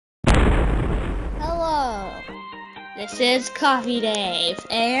This is Coffee Dave,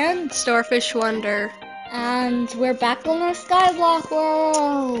 and Starfish Wonder. we're back on our Skyblock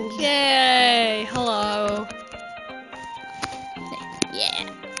world. Yay! Hello. Yeah.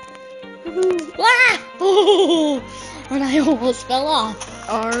 Woohoo! Ah! Oh! And I almost fell off.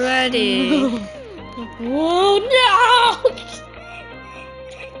 Already. Oh no!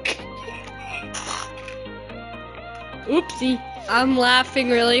 Oopsie. I'm laughing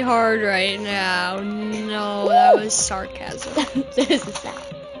really hard right now. No, that was sarcasm. This is sad.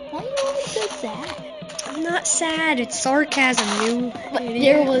 Why are you always so sad? I'm not sad. It's sarcasm, you But idiot.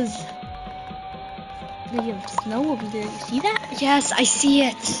 there was snow over there. You see that? Yes, I see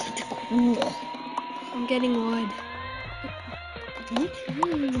it. Cool. I'm getting wood.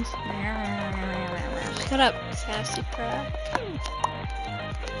 Shut up, sassy crap.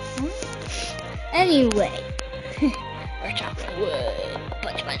 Anyway, we're chopping wood.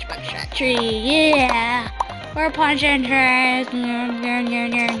 Punch, that tree. Yeah, we're punching trees.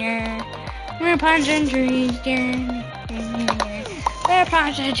 We're punching trees. We're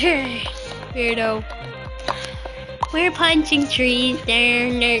punching trees. Weirdo. We're punching trees.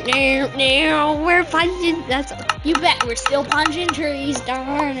 We're punching. That's you bet. We're still punching trees.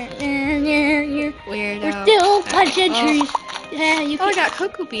 Darn it. Weirdo. We're still punching trees. Yeah, you Oh, I can. got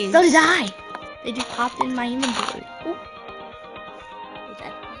cocoa beans. So did I. They just popped in my inventory. Oh.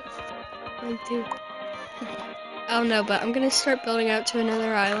 Mine too. Oh no, but I'm gonna start building out to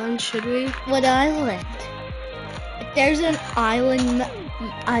another island. Should we? What island? If there's an island.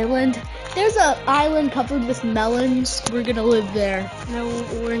 There's an island covered with melons. We're gonna live there. No,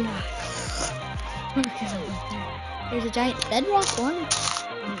 we're not. We're gonna live there. There's a giant bedrock one.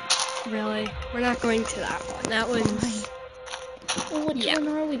 Really? We're not going to that one. That one's... Well, which one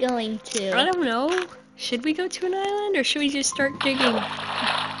are we going to? I don't know. Should we go to an island or should we just start digging?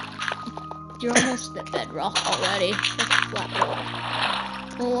 You're almost at bedrock already. That's a flat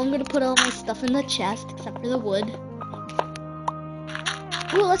rock. Well, I'm gonna put all my stuff in the chest except for the wood.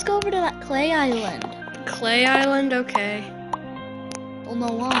 Ooh, let's go over to that clay island. Clay Island? Okay. Don't know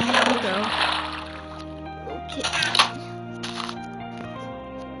why. I'll go. Okay.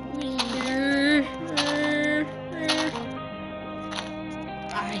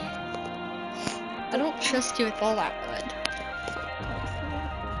 I don't trust you with all that wood.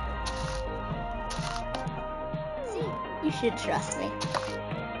 You should trust me.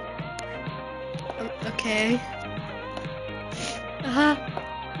 Okay. Uh-huh.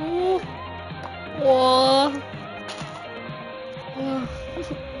 Whoa. Whoa.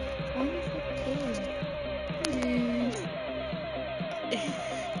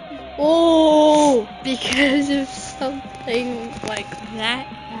 Oh! Because if something like that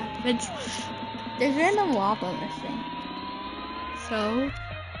happens, There's random lava missing. so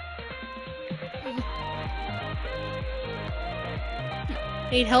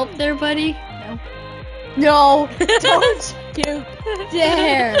need help there, buddy? No! Don't you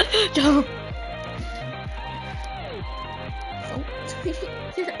dare! Don't!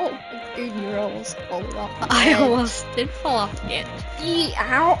 You're almost falling off. I almost did fall off the edge.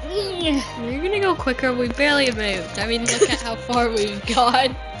 Ow! We're gonna go quicker. We barely moved. I mean, look at how far we've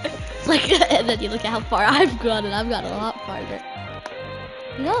gone. Like, and then you look at how far I've gone, and I've gone a lot farther.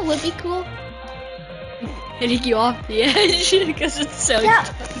 You know what would be cool? Hitting you off the edge because it's so.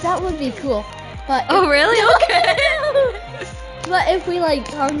 That would be cool. But Oh, really? Okay. but if we like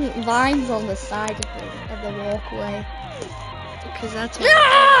hung vines on the side of the walkway. Because that's what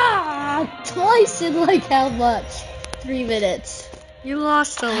Twice in like how much? 3 minutes. you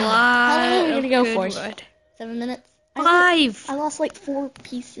lost a lot. How long are we gonna go of for? good wood. 7 minutes? 5. I lost like 4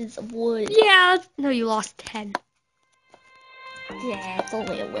 pieces of wood. Yeah. No, you lost 10. Yeah, it's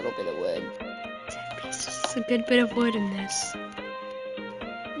only a little bit of wood. 10 pieces. It's a good bit of wood in this.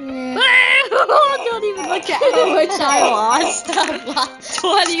 Yeah. Don't even look at how much I lost.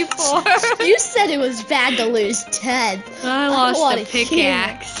 24. You said it was bad to lose 10. I lost wanna the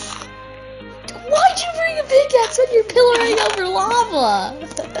pickaxe. Why'd you bring a pickaxe when you're pillaring over lava?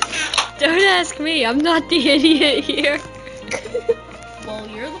 Don't ask me. I'm not the idiot here. Well,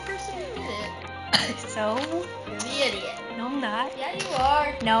 you're the person who did it. So? You're the idiot. No, I'm not. Yeah, you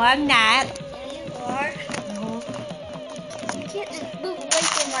are. No, I'm not. Yeah, you are. No. You can't just move away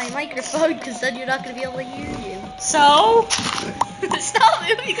from my microphone because then you're not going to be able to hear you. So? Stop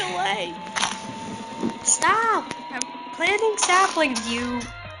moving away. Stop. I'm planting saplings, you.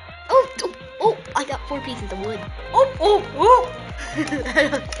 Oh, I got 4 pieces of wood. Oh.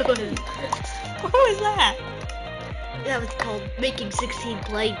 That What was that? was called making 16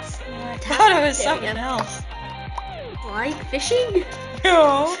 plates. I thought it was There we something go. else. Like fishing?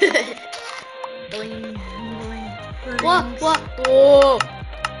 No. Boing, boing. What? Oh.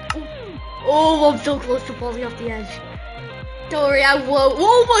 Oh, I'm so close to falling off the edge. Don't worry, I won't.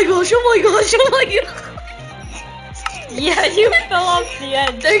 Oh my gosh, oh my gosh, oh my gosh. Yeah, you fell off the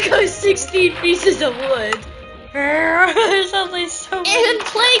edge. There goes 16 pieces of wood. There's only so many. And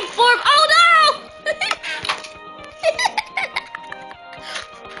plague form. Oh no!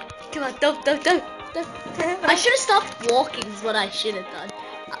 Come on, don't. I should have stopped walking is what I should have done.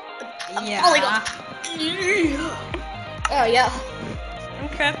 Yeah. Oh my god. Oh yeah. I'm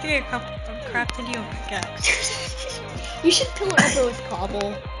crafting you a pickaxe. You should fill it over with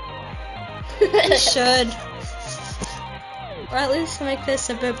cobble. You should. Or at least make this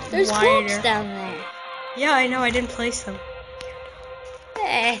a bit There's wider. blocks down there. Yeah, I know, I didn't place them.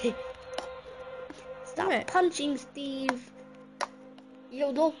 Hey. Stop What? punching, Steve.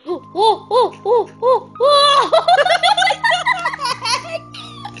 Yo, no. Oh.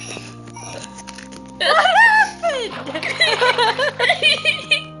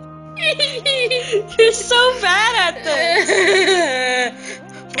 You're so bad at this.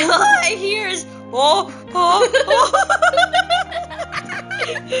 All I hear is oh.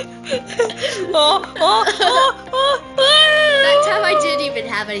 That time I didn't even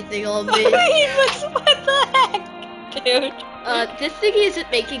have anything on me. What the heck, dude? This thing isn't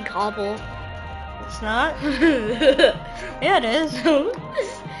making cobble. It's not? Yeah, it is.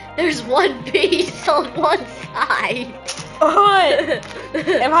 There's one piece on one side. What?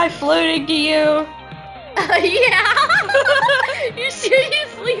 Am I floating to you? Yeah. You're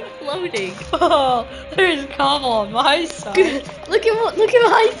seriously floating. Oh, there's cobble on my side. Look at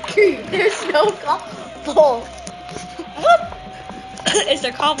my screen. There's no cobble. What? Is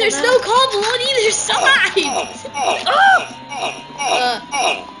there cobble There's now? no cobble on either side.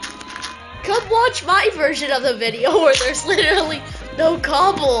 Come watch my version of the video where there's literally no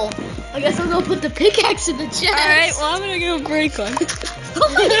cobble. I guess I'm gonna put the pickaxe in the chest. Alright, well, I'm gonna go break one.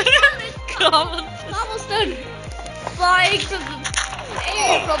 Cobblestone flying from the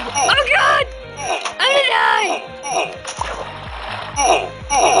air from the... Oh god! I'm gonna die!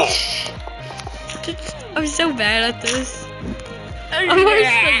 I'm so bad at this. I'm worse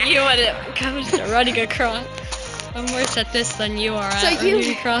than you when it comes to running across. I'm worse at this than you are So at you-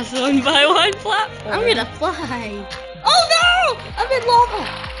 running across one by one platform. I'm gonna fly. Oh no! I'm in lava.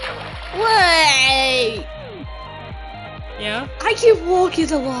 Wait! Yeah? I can walk in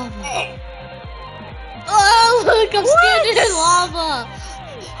the lava. Oh look! I'm standing in lava.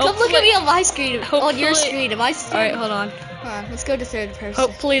 Come look at me on my screen. On your hopefully- screen. Am I standing? Alright, hold on. Let's go to third person.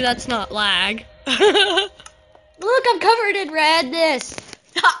 Hopefully that's not lag. Look, I'm covered in redness.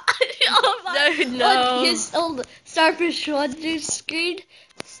 No. On his old Starfish Wonder screen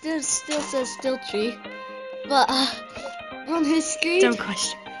still says still tree, but on his screen Don't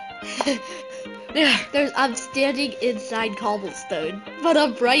question. Yeah. I'm standing inside cobblestone, but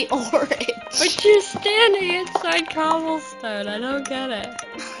I'm bright orange. But you're standing inside cobblestone. I don't get it.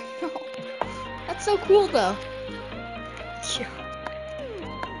 That's so cool though.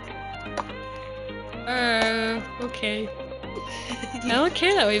 Okay. I don't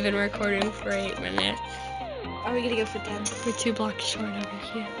care that we've been recording for 8 minutes. Are we gonna go for 10? We're 2 blocks short over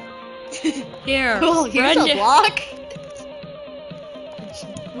here. Here. Oh, here's run a block.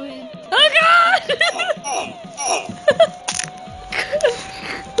 Oh god!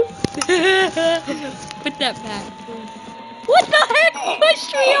 Put that back. What the heck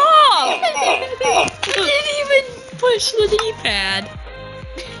pushed me off? I didn't even push the D-pad.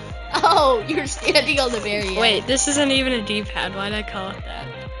 Oh, you're standing on the very end. Wait, this isn't even a D-pad. Why'd I call it that?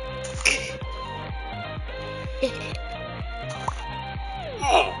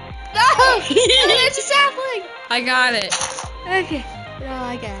 No! There's a sapling! I got it. Okay. No,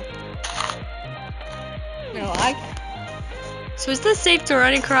 I got it. No, I... So is this safe to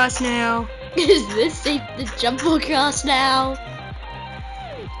run across now? Is this safe to jump across now?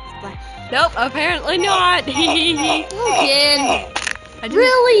 Nope, apparently not. Again. I didn't-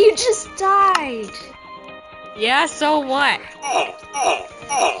 Really? You just died. Yeah, so what?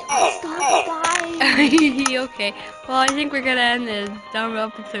 Stop dying. Okay, well, I think we're gonna end this dumb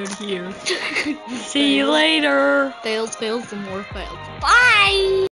episode here. See you later. Fails, and more fails. Bye!